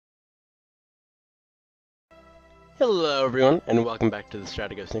Hello everyone, and welcome back to the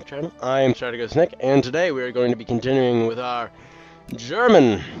StrategosNick channel. I am StrategosNick, and today we are going to be continuing with our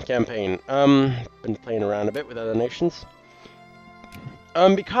German campaign. Been playing around a bit with other nations.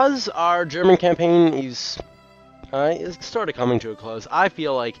 Because our German campaign is sort of coming to a close, I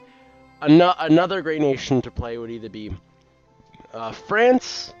feel like another great nation to play would either be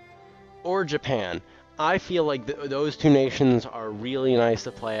France or Japan. I feel like those two nations are really nice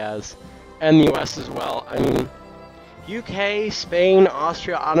to play as, and the US as well. I mean, UK, Spain,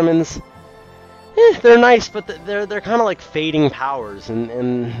 Austria, Ottomans, they're nice, but they're kind of like fading powers,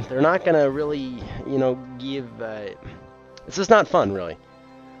 and they're not gonna really, give. It's just not fun, really.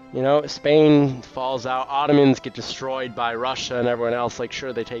 Spain falls out, Ottomans get destroyed by Russia and everyone else. Like,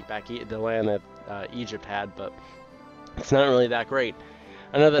 sure, they take back the land that Egypt had, but it's not really that great.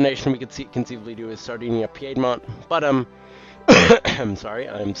 Another nation we could conceivably do is Sardinia, Piedmont, but I'm sorry,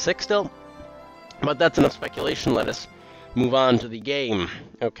 I'm sick still. But that's enough speculation. Let us move on to the game.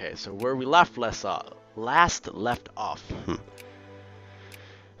 Okay, so where we last left off.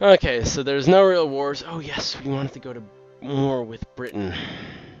 Okay, so there's no real wars. Oh yes, we wanted to go to war with Britain.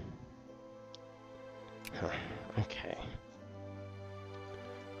 Okay.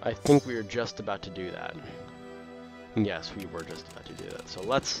 I think we were just about to do that. Yes, we were just about to do that. So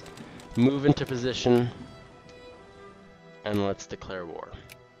let's move into position and let's declare war.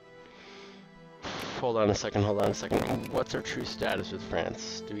 Hold on a second. What's our true status with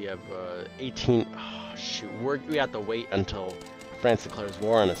France? Do we have 18? Oh, shoot, we have to wait until France declares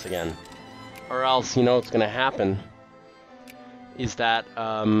war on us again. Or else, what's going to happen is that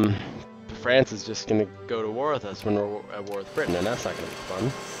France is just going to go to war with us when we're at war with Britain, and that's not going to be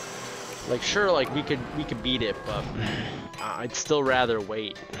fun. Like, sure, like, we could beat it, but I'd still rather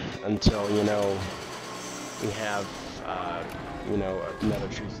wait until, we have another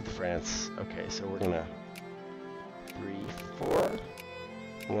truce with France. Okay, so we're gonna 3, 4,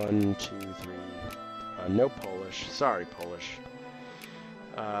 1, 2, 3. No Polish. Sorry, Polish.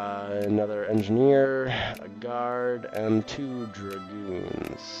 Another engineer, a guard, and 2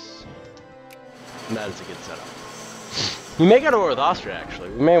 dragoons. And that is a good setup. We may go to war with Austria. Actually,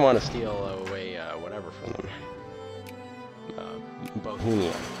 we may want to steal away whatever from them.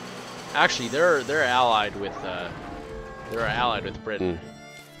 Bohemia. Actually, they're allied with. They're allied with Britain,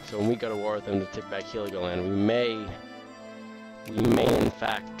 so when we go to war with them to take back Heligoland, we may in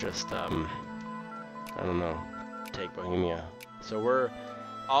fact just, I don't know, take Bohemia. So we're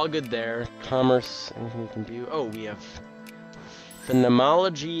all good there. Commerce, anything we can do? Oh, we have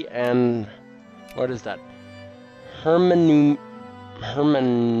phenomenology and, what is that? Hermeneutic?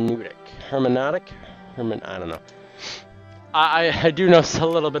 I don't know. I do know a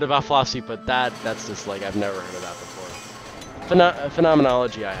little bit about philosophy, but that's just like, I've never heard of that before.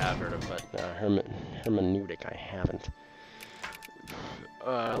 Phenomenology I have heard of, but hermeneutic I haven't.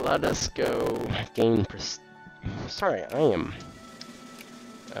 Let us go gain sorry, I am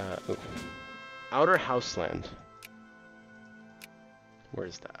Outer Houseland.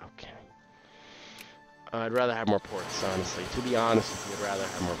 Where's that? Okay. I'd rather have more ports, honestly. To be honest with you, I'd rather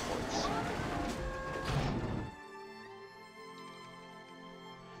have more ports.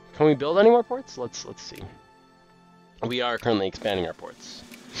 Can we build any more ports? Let's see. We are currently expanding our ports.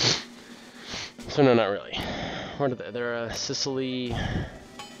 So no, not really. What are they? They're Sicily,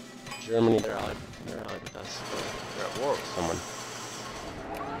 Germany. They're allied with us. They're at war with someone.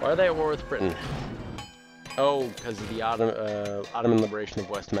 Why are they at war with Britain? Oh, because of the Ottoman liberation of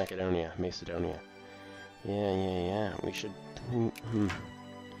West Macedonia. Yeah. We should.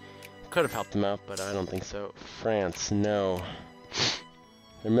 Could have helped them out, but I don't think so. France, no.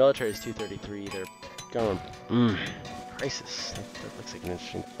 Their military is 233. They're going. Crisis. That looks like an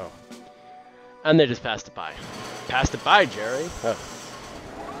interesting. Oh. And they just passed it by. Passed it by, Jerry. Oh.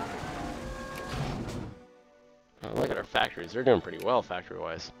 Oh, look at our factories. They're doing pretty well,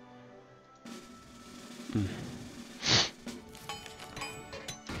 factory-wise.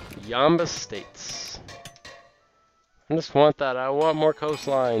 Yamba States. I just want that. I want more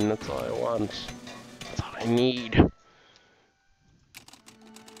coastline. That's all I want. That's all I need.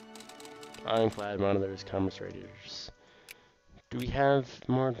 Ironclad monitors, commerce raiders. Do we have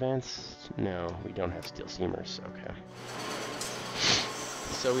more advanced? No, we don't have steel steamers. Okay.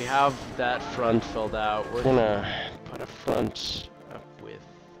 So we have that front filled out. We're gonna put a front up with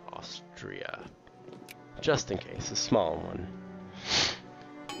Austria. Just in case, a small one.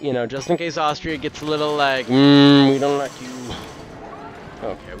 Just in case Austria gets a little like, we don't like you.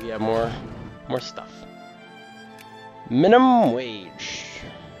 Okay, we have more stuff. Minimum wage.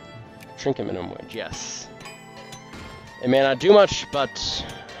 Trinket minimum wage, yes. It may not do much, but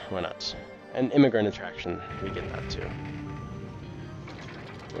why not? And immigrant attraction, we get that too.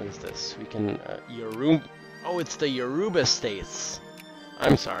 What is this? We can, oh, it's the Yoruba states.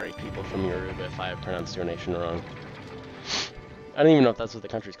 I'm sorry, people from Yoruba, if I have pronounced your nation wrong. I don't even know if that's what the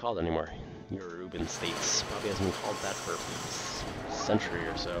country's called anymore. Yoruban states. Probably hasn't been called that for a century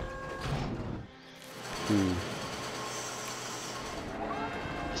or so.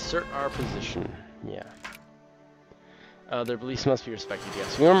 Assert our position. Yeah. Their beliefs must be respected,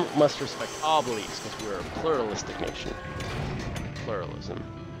 yes. We must respect all beliefs because we are a pluralistic nation. Pluralism.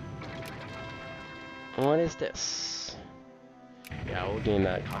 What is this? Yeah, we'll gain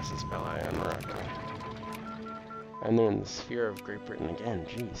that Casus Belli on Morocco. And they're in the sphere of Great Britain again,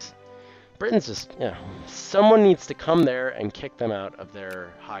 jeez. Britain's just, yeah. Someone needs to come there and kick them out of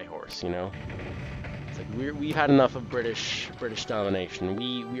their high horse, you know? It's like, we've had enough of British domination.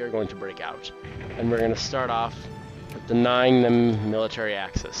 We are going to break out. And we're going to start off with denying them military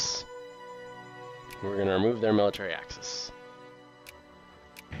access. We're going to remove their military access.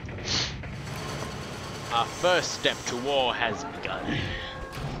 Our first step to war has begun.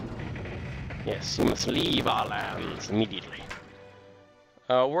 Yes, you must leave our lands immediately.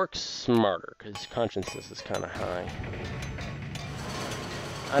 Work smarter, because conscientiousness is kind of high.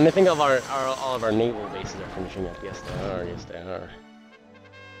 And I think all of our naval bases are finishing up. Yes, they are. Yes, they are.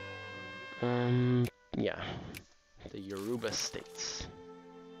 Yeah. The Yoruba states.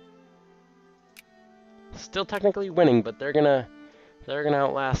 Still technically winning, but they're gonna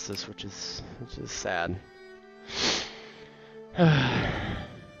outlast us, which is sad.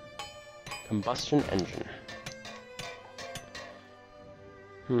 Combustion engine.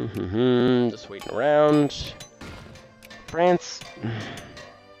 Just waiting around. France.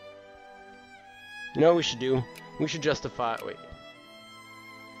 You know what we should do? We should justify. Wait.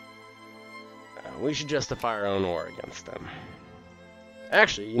 We should justify our own war against them.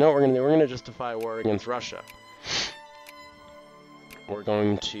 Actually, you know what we're gonna do? We're gonna justify war against Russia. We're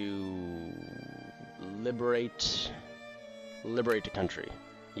going to liberate the country.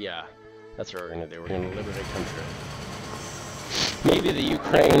 Yeah, that's what we're gonna do. We're gonna liberate the country. Maybe the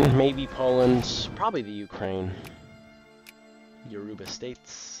Ukraine, maybe Poland, probably the Ukraine. Yoruba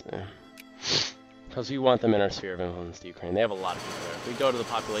states. Because we want them in our sphere of influence, the Ukraine. They have a lot of people there. If we go to the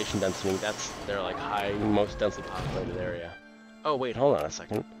population density, that's their like most densely populated area. Oh wait, hold on a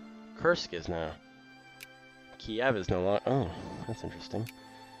second. Kursk is now. Kiev is no longer. Oh, that's interesting.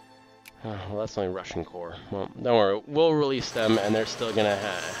 Oh, well, that's only Russian core. Well, don't worry. We'll release them, and they're still gonna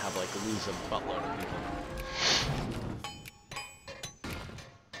have like lose a buttload of people.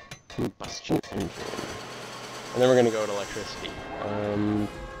 Combustion engine. And then we're gonna go to electricity.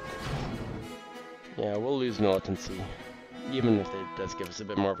 Yeah, we'll lose militancy. Even if it does give us a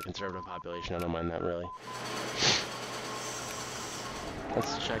bit more of a conservative population, I don't mind that really.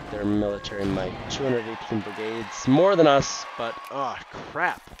 Let's check their military might. 218 brigades. More than us, but oh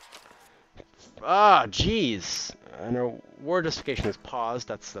crap. Ah, jeez. And our war justification is paused.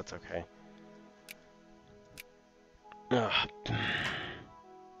 That's okay.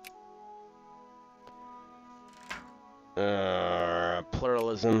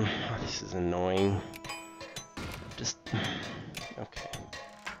 Pluralism. Oh, this is annoying. Just okay.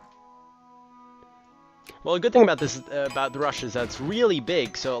 Well, a good thing about this, about the Russia, is that it's really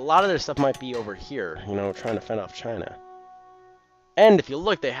big, so a lot of their stuff might be over here, you know, trying to fend off China. And if you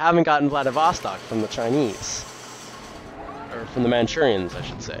look, they haven't gotten Vladivostok from the Chinese. Or from the Manchurians, I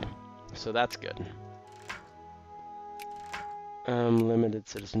should say. So that's good. Limited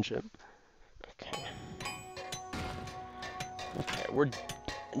citizenship. Okay. Okay, we're...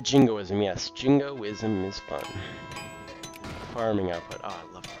 Jingoism, yes. Jingoism is fun. Farming output. Oh,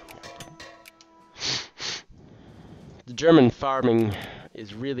 I love farming output. The German farming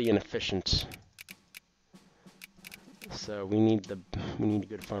is really inefficient. So we need good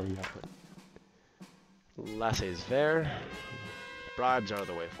farming output. Laissez-faire. Bribes are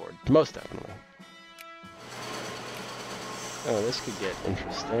the way forward. Most definitely. Oh, this could get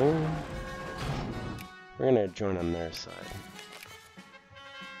interesting. We're gonna join on their side.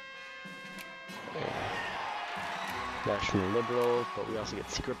 National Liberal, but we also get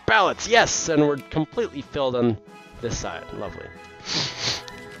secret ballots. Yes, and we're completely filled on this side. Lovely.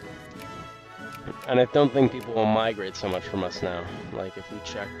 And I don't think people will migrate so much from us now. Like if we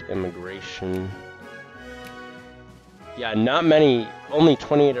checked immigration, yeah, not many. Only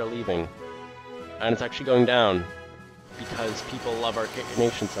 28 are leaving, and it's actually going down because people love our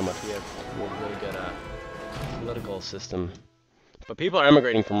nation so much. We have a really good political system, but people are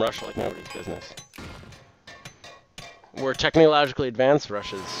emigrating from Russia like nobody's business. We're technologically advanced.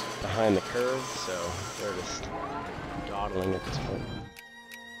 Russia's behind the curve, so they're just dawdling at this point.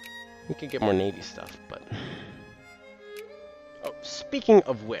 We could get more Navy stuff, but... Oh, speaking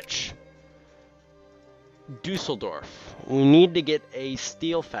of which... Dusseldorf. We need to get a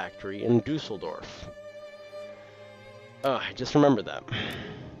steel factory in Dusseldorf. Oh, I just remembered that.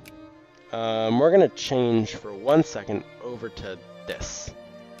 We're gonna change for 1 second over to this.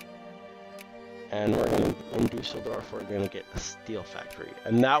 And we're gonna, in Dusseldorf, we're gonna get a steel factory.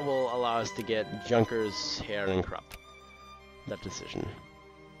 And that will allow us to get Junkers, Hare, and Krupp. That decision.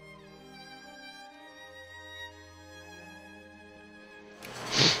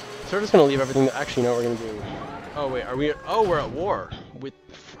 So we're just gonna leave everything. Actually, you know what we're gonna do? Oh wait, are we? Oh, we're at war with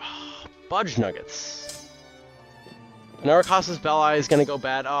Budge Nuggets. Narcos's Belli is gonna go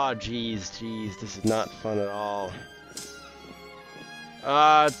bad. Oh, jeez, this is not fun at all.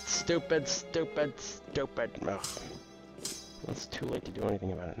 Stupid. Ugh. It's too late to do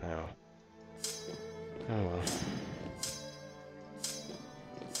anything about it now. Oh well.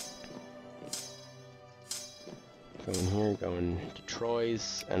 Go in here, go into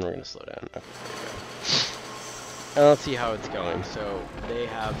Troy's, and we're gonna slow down. Okay, there we go. And let's see how it's going. So they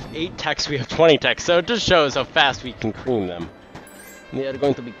have 8 techs, we have 20 techs, so it just shows how fast we can cream them. They are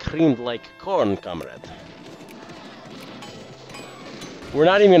going to be creamed like corn, comrade. We're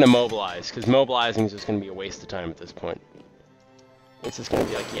not even gonna mobilize, because mobilizing is just gonna be a waste of time at this point. It's just gonna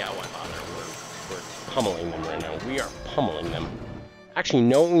be like, yeah, why bother? We're pummeling them right now. We are pummeling them. Actually,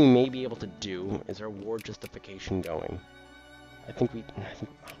 no, what we may be able to do is our war justification going. I think it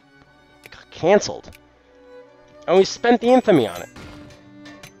got cancelled. And we spent the infamy on it.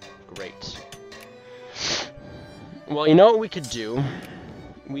 Great. Well, you know what we could do?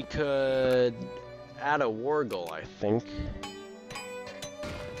 We could add a war goal, I think.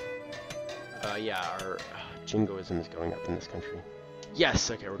 Yeah, our jingoism is going up in this country. Yes,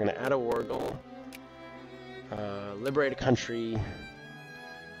 okay, we're gonna add a war goal. Liberate a country.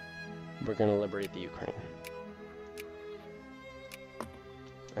 We're gonna liberate the Ukraine.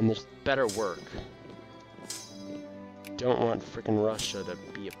 And there's better work. Don't want frickin' Russia to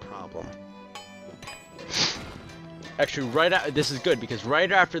be a problem. Actually, this is good because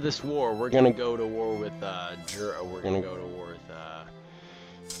right after this war, we're gonna go to war with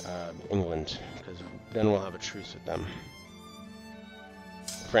England, because then we'll have a truce with them.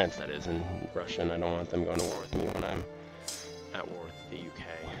 France, that is, and Russia, and I don't want them going to war with me when I'm at war with the UK.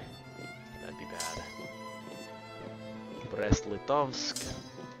 That'd be bad. Brest-Litovsk.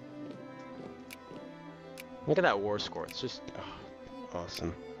 Look at that war score. It's just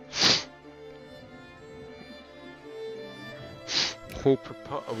awesome. Can we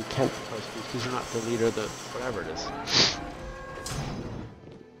propose? Oh, we can't propose because you're not the leader of the whatever it is.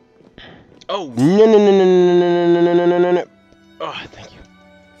 Oh no! Oh, thank you.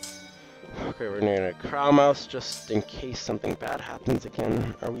 Okay, we're gonna Crow Mouse just in case something bad happens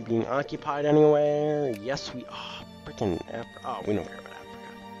again. Are we being occupied anywhere? Yes, we are. Frickin' Africa. Oh, we don't care about Africa.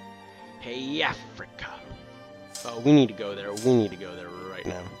 Hey, Africa. Oh, we need to go there. We need to go there right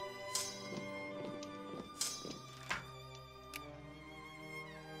now.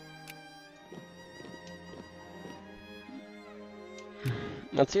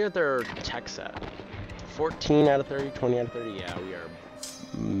 Let's see what their tech's at. 14 out of 30, 20 out of 30. Yeah, we are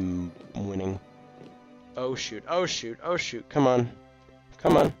winning. Oh shoot, oh shoot, oh shoot. Come on.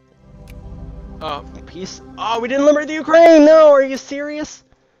 Come on. Oh, peace. Oh, we didn't liberate the Ukraine! No, are you serious?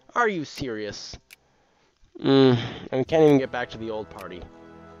 Are you serious? And we can't even get back to the old party.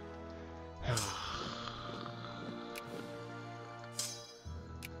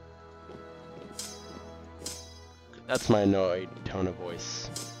 That's my annoyed tone of voice.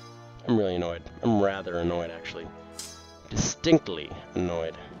 I'm really annoyed. I'm rather annoyed, actually. Distinctly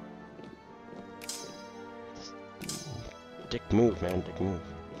annoyed. Dick move, man. Dick move.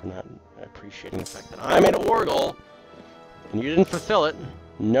 For not appreciating the fact that I made a war goal, and you didn't fulfill it.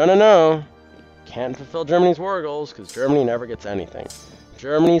 No, no, no. Can't fulfill Germany's war goals, because Germany never gets anything.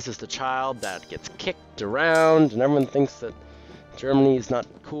 Germany's just a child that gets kicked around, and everyone thinks that Germany is not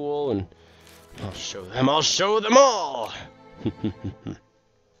cool, and I'll show them all!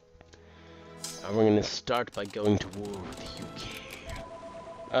 We're gonna start by going to war with the UK.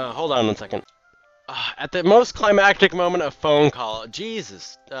 Hold on 1 second. At the most climactic moment, a phone call.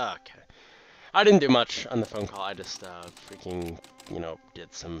 Jesus. Okay. I didn't do much on the phone call. I just, freaking, you know,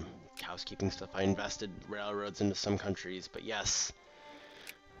 did some housekeeping stuff. I invested railroads into some countries, but yes.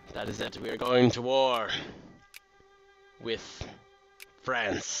 That is it. We are going to war with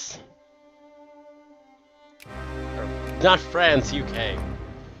France. Or, not France, UK.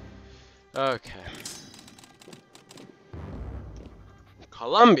 Okay.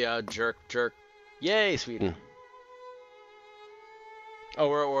 Colombia, jerk. Yay, Sweden. Oh,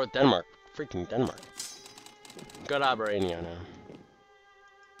 we're at Denmark. Freaking Denmark. Good Aberania now.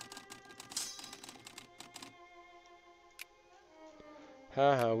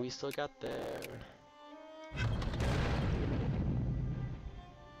 Haha, we still got there.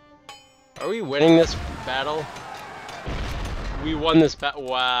 Are we winning this battle? We won this battle.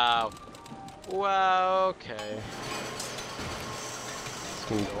 Wow. Wow, okay. Just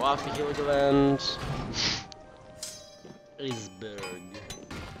gonna go off the Heligoland. Isberg.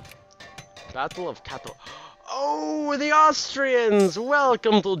 Battle of Kato. Oh, the Austrians!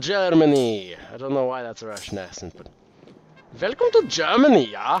 Welcome to Germany! I don't know why that's a Russian accent, but... Welcome to Germany,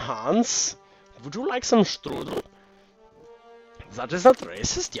 yeah, Hans? Would you like some strudel? That is not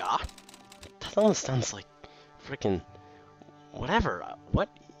racist, yeah? That almost sounds like frickin' whatever. What?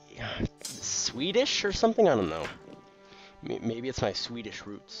 Swedish or something? I don't know. Maybe it's my Swedish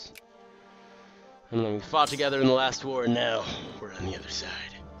roots. I don't know, we fought together in the last war, and now we're on the other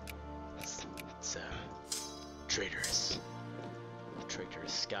side. It's traitorous.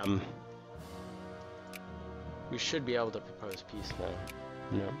 Traitorous scum. We should be able to propose peace now.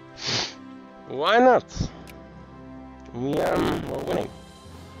 No. Why not? We're winning.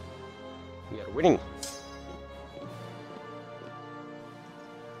 We are winning.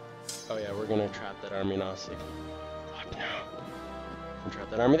 Oh yeah, we're gonna trap that army in Ossie. What now? We'll trap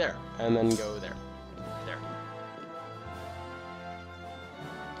that army there, and then go there. There.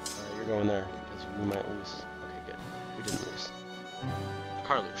 Alright, you're going there, because we might lose. Okay, good. We didn't lose.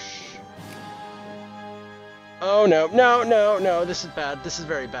 Karlush. Oh no, no, no, no, this is bad. This is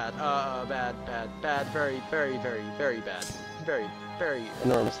very bad. Bad, very, very, very, very bad. Very, very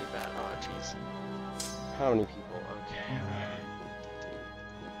enormously bad. Oh, jeez. How many people?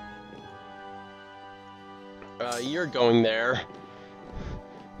 Okay. You're going there.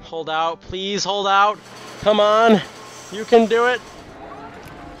 Hold out, please hold out. Come on. You can do it.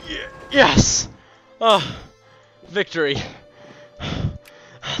 Yes. Oh, victory.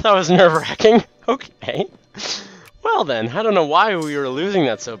 That was nerve-wracking. Okay. Well then, I don't know why we were losing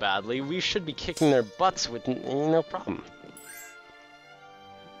that so badly. We should be kicking their butts with no problem.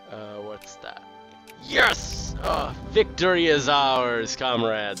 What's that? Yes! Victory is ours,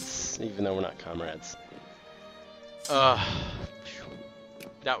 comrades. Even though we're not comrades.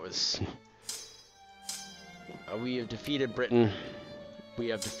 That was... we have defeated Britain. We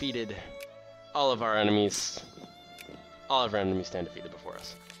have defeated all of our enemies. All of our enemies stand defeated before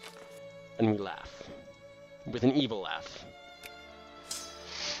us. And we laugh. With an evil laugh.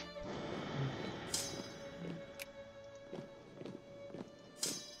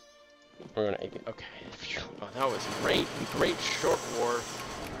 We're gonna... Okay. Oh, that was great. Great short war.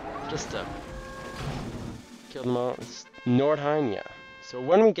 Just to... kill them all. It's Nordheim, yeah. So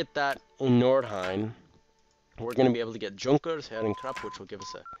when we get that in Nordheim, we're gonna be able to get Junkers, Herrenkrupp, which will give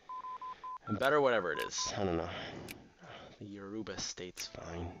us a better whatever it is. I don't know. The Yoruba state's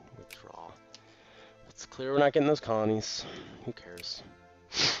fine. Withdraw. It's clear we're not getting those colonies. Who cares?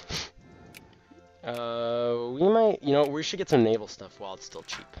 We might, you know, we should get some naval stuff while it's still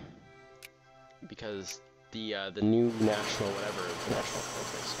cheap. Because the new national whatever, national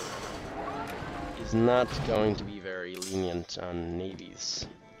focus or whatever, is not going to be very lenient on navies.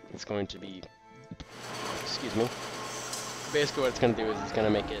 It's going to be, excuse me, basically what it's going to do is it's going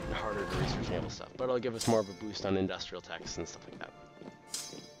to make it harder to research naval stuff, but it'll give us more of a boost on industrial techs and stuff like that.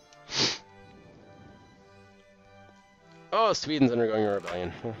 Oh, Sweden's undergoing a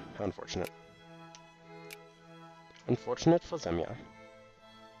rebellion. How unfortunate. Unfortunate for them, yeah.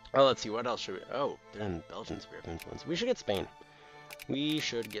 Oh, let's see, what else should we... Oh, they're in Belgian sphere of influence. We should get Spain. We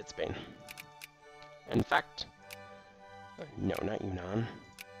should get Spain. In fact... No, not Yunnan.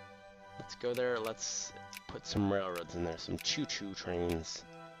 Let's go there, let's put some railroads in there, some choo-choo trains.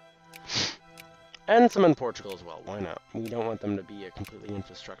 And some in Portugal as well, why not? We don't want them to be a completely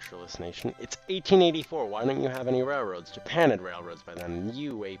infrastructuralist nation. It's 1884, why don't you have any railroads? Japan had railroads by then.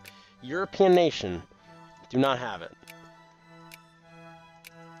 You, a European nation, do not have it.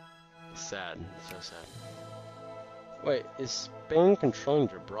 Sad, so sad. Wait, is Spain controlling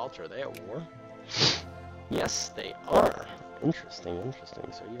Gibraltar? Are they at war? Yes, they are. Interesting,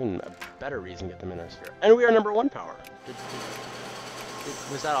 interesting. So even a better reason to get them in our sphere. And we are #1 power.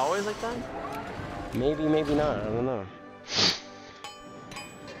 Was that always like that? Maybe, maybe not. I don't know.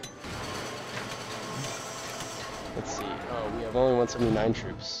 Let's see. Oh, we have only 179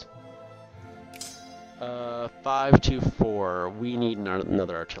 troops. 524. We need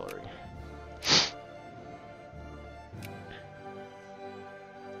another artillery.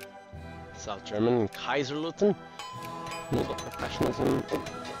 South German, Kaiserlutten, naval professionalism,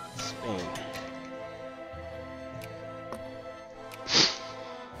 Spain.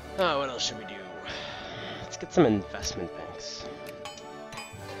 Oh, what else should we do? Let's get some investment banks.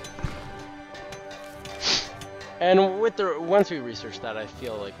 And with the once we research that, I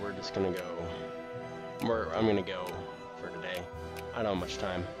feel like we're just gonna go. I'm gonna go for today. I don't have much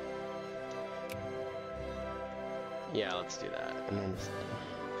time. Yeah, let's do that. And then just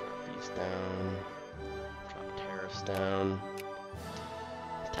drop these down. Drop tariffs down.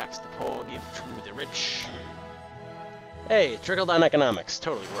 Tax the poor, give to the rich. Hey, trickle-down economics.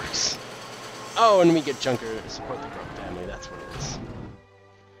 Totally works. Oh, and we get Junker to support the Grove family. That's what it is.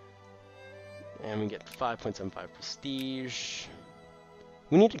 And we get 5.75 prestige.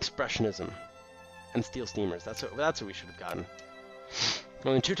 We need expressionism and steel steamers. That's what we should have gotten.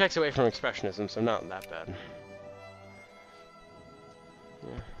 Only 2 techs away from expressionism, so not that bad.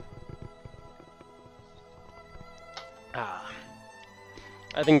 Yeah. Ah.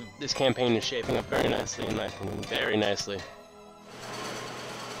 I think this campaign is shaping up very nicely, in my opinion. Very nicely.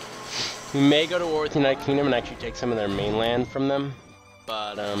 We may go to war with the United Kingdom and actually take some of their mainland from them,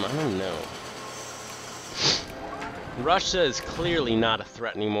 but I don't know. Russia is clearly not a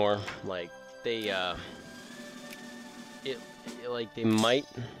threat anymore. Like they they might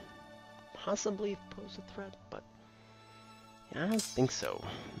possibly pose a threat, but yeah, I don't think so.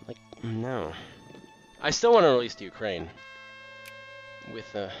 Like, no. I still want to release the Ukraine.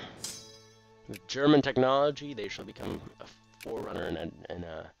 With German technology, they shall become a forerunner in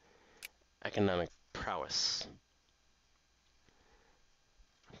economic prowess.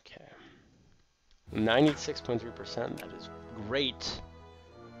 Okay. 96.3%, that is great.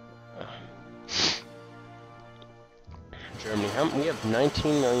 Germany, we have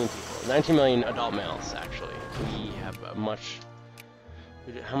 19 million people. 19 million adult males, actually. We have a much...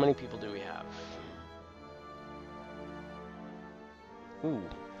 How many people do we have? Ooh.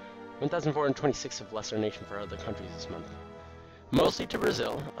 1,426 of lesser nation for other countries this month. Mostly to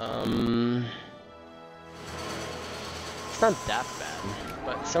Brazil. It's not that bad,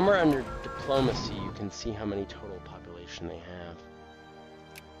 but somewhere under diplomacy you can see how many total population they have.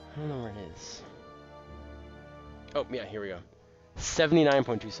 I don't know where it is. Oh, yeah, here we go.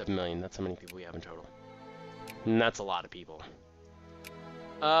 79.27 million, that's how many people we have in total. And that's a lot of people.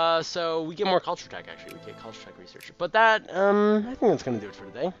 So we get more culture tech, actually. We get culture tech researcher. But that, I think that's going to do it for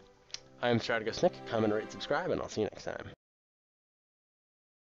today. I'm StrategosNick. Comment, rate, subscribe, and I'll see you next time.